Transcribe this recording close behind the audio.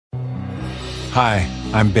Hi,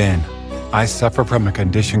 I'm Ben. I suffer from a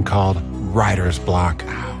condition called writer's block.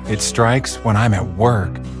 It strikes when I'm at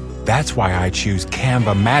work. That's why I choose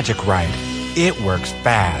Canva Magic Write. It works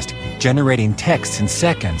fast, generating text in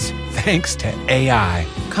seconds, thanks to AI.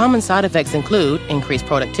 Common side effects include increased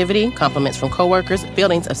productivity, compliments from coworkers,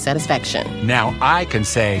 feelings of satisfaction. Now I can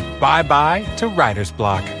say bye-bye to writer's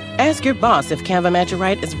block. Ask your boss if Canva Magic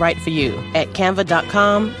Write is right for you at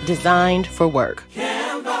canva.com, designed for work.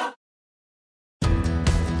 Canva.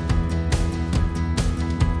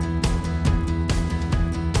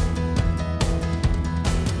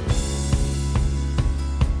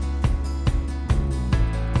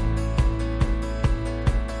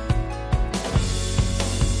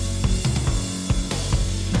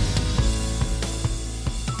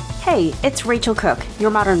 Hey, it's Rachel Cook,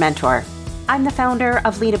 your modern mentor. I'm the founder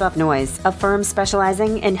of Lead Above Noise, a firm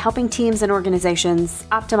specializing in helping teams and organizations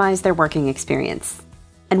optimize their working experience.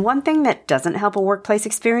 And one thing that doesn't help a workplace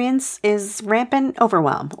experience is rampant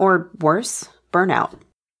overwhelm, or worse, burnout.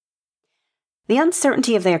 The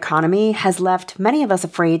uncertainty of the economy has left many of us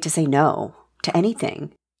afraid to say no to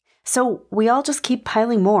anything. So we all just keep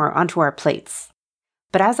piling more onto our plates.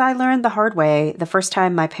 But as I learned the hard way the first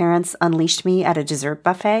time my parents unleashed me at a dessert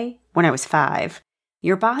buffet when I was 5,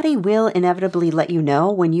 your body will inevitably let you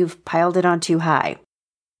know when you've piled it on too high.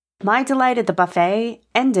 My delight at the buffet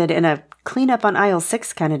ended in a cleanup on aisle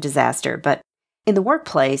 6 kind of disaster, but in the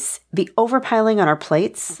workplace, the overpiling on our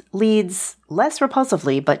plates leads less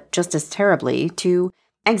repulsively, but just as terribly, to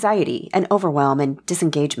anxiety and overwhelm and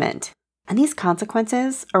disengagement. And these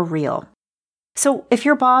consequences are real. So if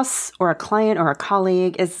your boss or a client or a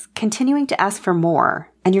colleague is continuing to ask for more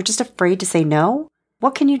and you're just afraid to say no,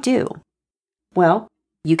 what can you do? Well,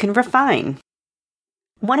 you can refine.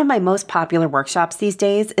 One of my most popular workshops these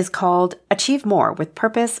days is called Achieve More with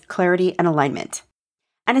Purpose, Clarity, and Alignment.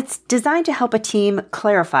 And it's designed to help a team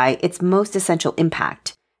clarify its most essential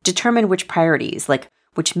impact, determine which priorities, like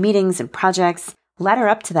which meetings and projects, ladder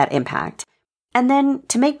up to that impact, and then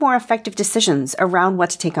to make more effective decisions around what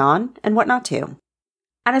to take on and what not to.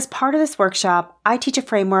 And as part of this workshop, I teach a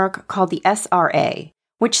framework called the SRA,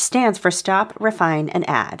 which stands for Stop, Refine, and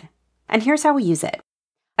Add. And here's how we use it.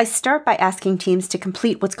 I start by asking teams to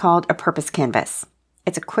complete what's called a purpose canvas.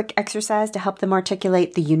 It's a quick exercise to help them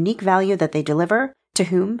articulate the unique value that they deliver, to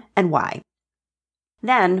whom, and why.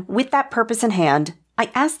 Then, with that purpose in hand,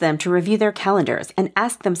 I ask them to review their calendars and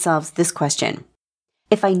ask themselves this question.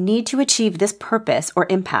 If I need to achieve this purpose or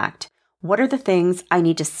impact, what are the things I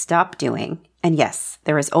need to stop doing? And yes,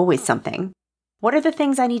 there is always something. What are the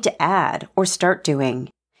things I need to add or start doing?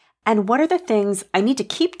 And what are the things I need to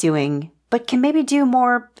keep doing, but can maybe do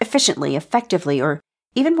more efficiently, effectively, or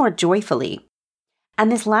even more joyfully?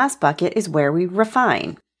 And this last bucket is where we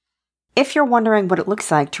refine. If you're wondering what it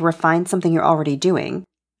looks like to refine something you're already doing,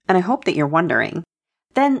 and I hope that you're wondering,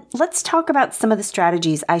 then let's talk about some of the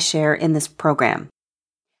strategies I share in this program.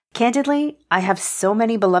 Candidly, I have so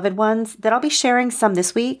many beloved ones that I'll be sharing some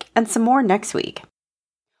this week and some more next week.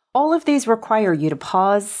 All of these require you to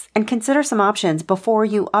pause and consider some options before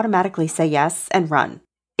you automatically say yes and run.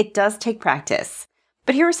 It does take practice,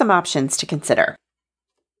 but here are some options to consider.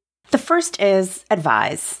 The first is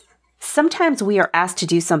advise. Sometimes we are asked to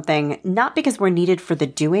do something not because we're needed for the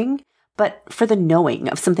doing, but for the knowing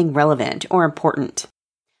of something relevant or important.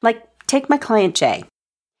 Like, take my client Jay.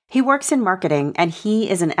 He works in marketing and he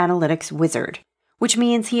is an analytics wizard, which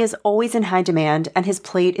means he is always in high demand and his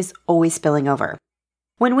plate is always spilling over.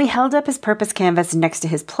 When we held up his purpose canvas next to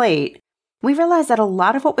his plate, we realized that a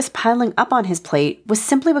lot of what was piling up on his plate was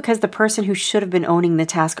simply because the person who should have been owning the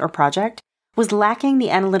task or project was lacking the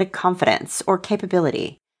analytic confidence or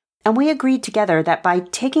capability. And we agreed together that by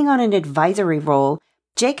taking on an advisory role,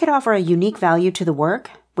 Jay could offer a unique value to the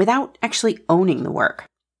work without actually owning the work.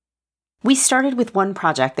 We started with one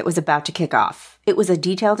project that was about to kick off. It was a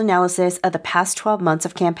detailed analysis of the past 12 months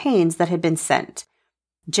of campaigns that had been sent.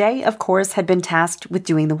 Jay, of course, had been tasked with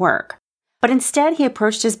doing the work. But instead, he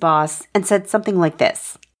approached his boss and said something like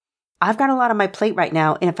this. I've got a lot on my plate right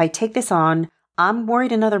now, and if I take this on, I'm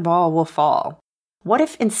worried another ball will fall. What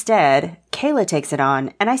if instead, Kayla takes it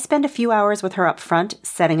on, and I spend a few hours with her up front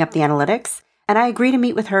setting up the analytics, and I agree to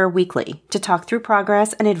meet with her weekly to talk through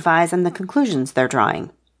progress and advise on the conclusions they're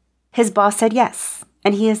drawing? His boss said yes,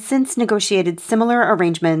 and he has since negotiated similar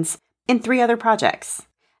arrangements in 3 other projects.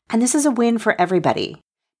 And this is a win for everybody.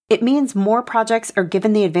 It means more projects are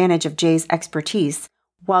given the advantage of Jay's expertise,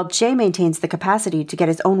 while Jay maintains the capacity to get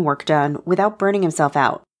his own work done without burning himself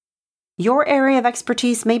out. Your area of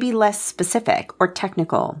expertise may be less specific or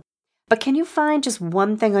technical, but can you find just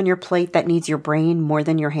one thing on your plate that needs your brain more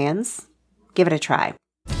than your hands? Give it a try.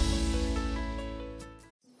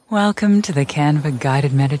 Welcome to the Canva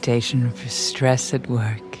guided meditation for stress at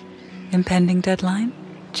work. Impending deadline?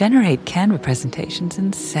 Generate Canva presentations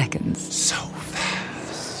in seconds. So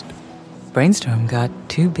fast. Brainstorm got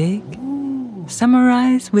too big?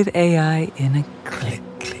 Summarize with AI in a click.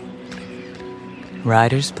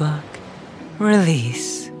 Writer's block?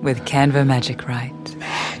 Release with Canva Magic Write.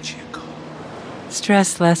 Magical.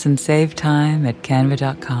 Stress less and save time at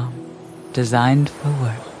canva.com. Designed for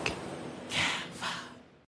work.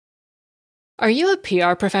 Are you a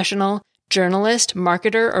PR professional, journalist,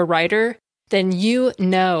 marketer, or writer? Then you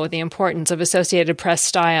know the importance of Associated Press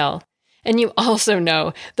style. And you also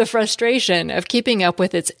know the frustration of keeping up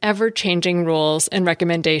with its ever-changing rules and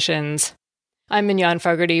recommendations. I'm Mignon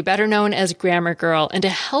Fogarty, better known as Grammar Girl, and to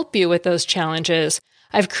help you with those challenges,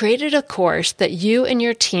 I've created a course that you and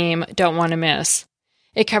your team don't want to miss.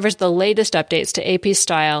 It covers the latest updates to AP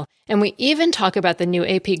style, and we even talk about the new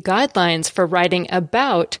AP guidelines for writing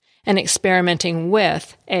about and experimenting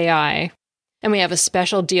with AI. And we have a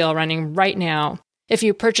special deal running right now. If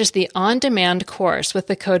you purchase the on-demand course with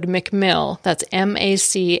the code McMill, that's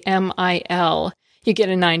MACMIL, you get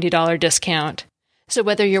a $90 discount. So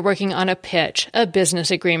whether you're working on a pitch, a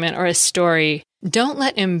business agreement, or a story, don't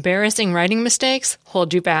let embarrassing writing mistakes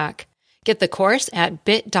hold you back. Get the course at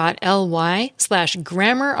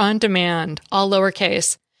bit.ly/grammarondemand, all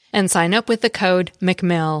lowercase, and sign up with the code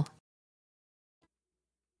McMill.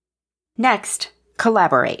 Next,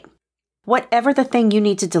 collaborate. Whatever the thing you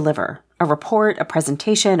need to deliver, a report, a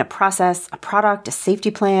presentation, a process, a product, a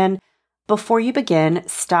safety plan, before you begin,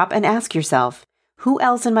 stop and ask yourself, who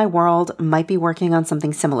else in my world might be working on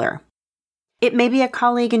something similar? It may be a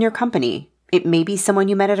colleague in your company. It may be someone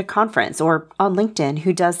you met at a conference or on LinkedIn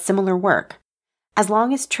who does similar work. As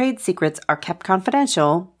long as trade secrets are kept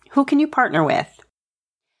confidential, who can you partner with?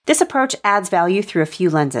 This approach adds value through a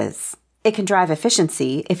few lenses. It can drive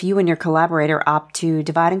efficiency if you and your collaborator opt to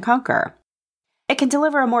divide and conquer. It can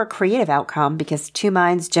deliver a more creative outcome because two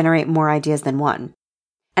minds generate more ideas than one.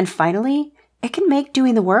 And finally, it can make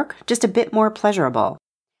doing the work just a bit more pleasurable.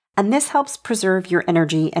 And this helps preserve your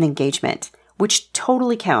energy and engagement, which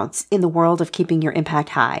totally counts in the world of keeping your impact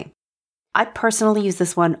high. I personally use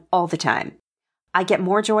this one all the time. I get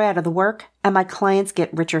more joy out of the work, and my clients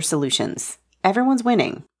get richer solutions. Everyone's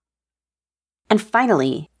winning. And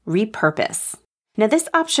finally, repurpose. Now, this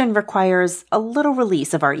option requires a little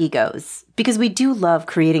release of our egos because we do love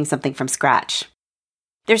creating something from scratch.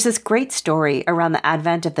 There's this great story around the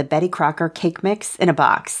advent of the Betty Crocker cake mix in a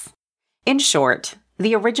box. In short,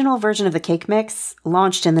 the original version of the cake mix,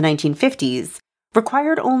 launched in the 1950s,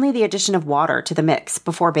 required only the addition of water to the mix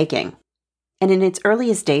before baking. And in its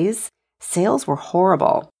earliest days, sales were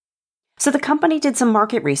horrible. So the company did some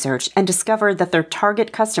market research and discovered that their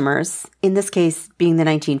target customers, in this case being the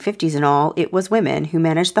 1950s and all, it was women who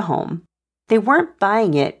managed the home. They weren't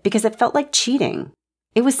buying it because it felt like cheating.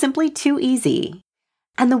 It was simply too easy.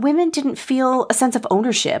 And the women didn't feel a sense of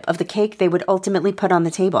ownership of the cake they would ultimately put on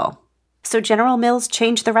the table. So General Mills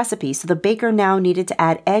changed the recipe so the baker now needed to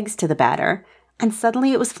add eggs to the batter, and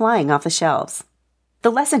suddenly it was flying off the shelves.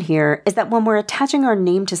 The lesson here is that when we're attaching our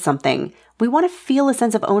name to something, we want to feel a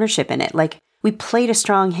sense of ownership in it, like we played a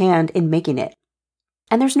strong hand in making it.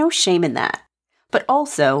 And there's no shame in that. But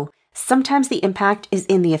also, sometimes the impact is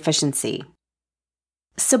in the efficiency.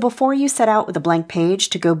 So before you set out with a blank page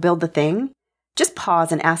to go build the thing, just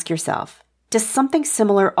pause and ask yourself, does something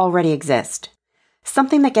similar already exist?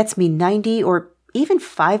 Something that gets me 90 or even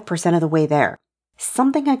 5% of the way there.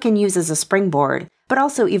 Something I can use as a springboard, but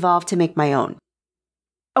also evolve to make my own.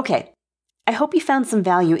 Okay, I hope you found some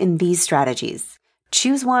value in these strategies.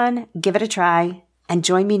 Choose one, give it a try, and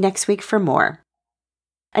join me next week for more.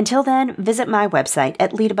 Until then, visit my website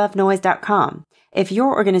at leadabovenoise.com if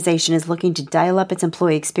your organization is looking to dial up its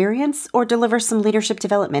employee experience or deliver some leadership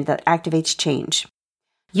development that activates change.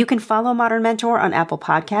 You can follow Modern Mentor on Apple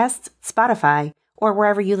Podcasts, Spotify, or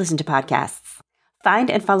wherever you listen to podcasts. Find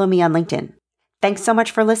and follow me on LinkedIn. Thanks so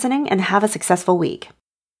much for listening and have a successful week.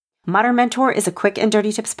 Modern Mentor is a quick and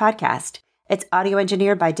dirty tips podcast. It's audio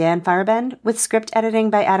engineered by Dan Firebend with script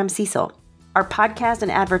editing by Adam Cecil. Our podcast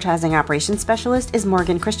and advertising operations specialist is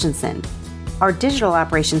Morgan Christensen. Our digital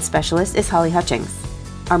operations specialist is Holly Hutchings.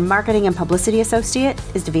 Our marketing and publicity associate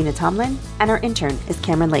is Davina Tomlin, and our intern is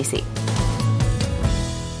Cameron Lacey.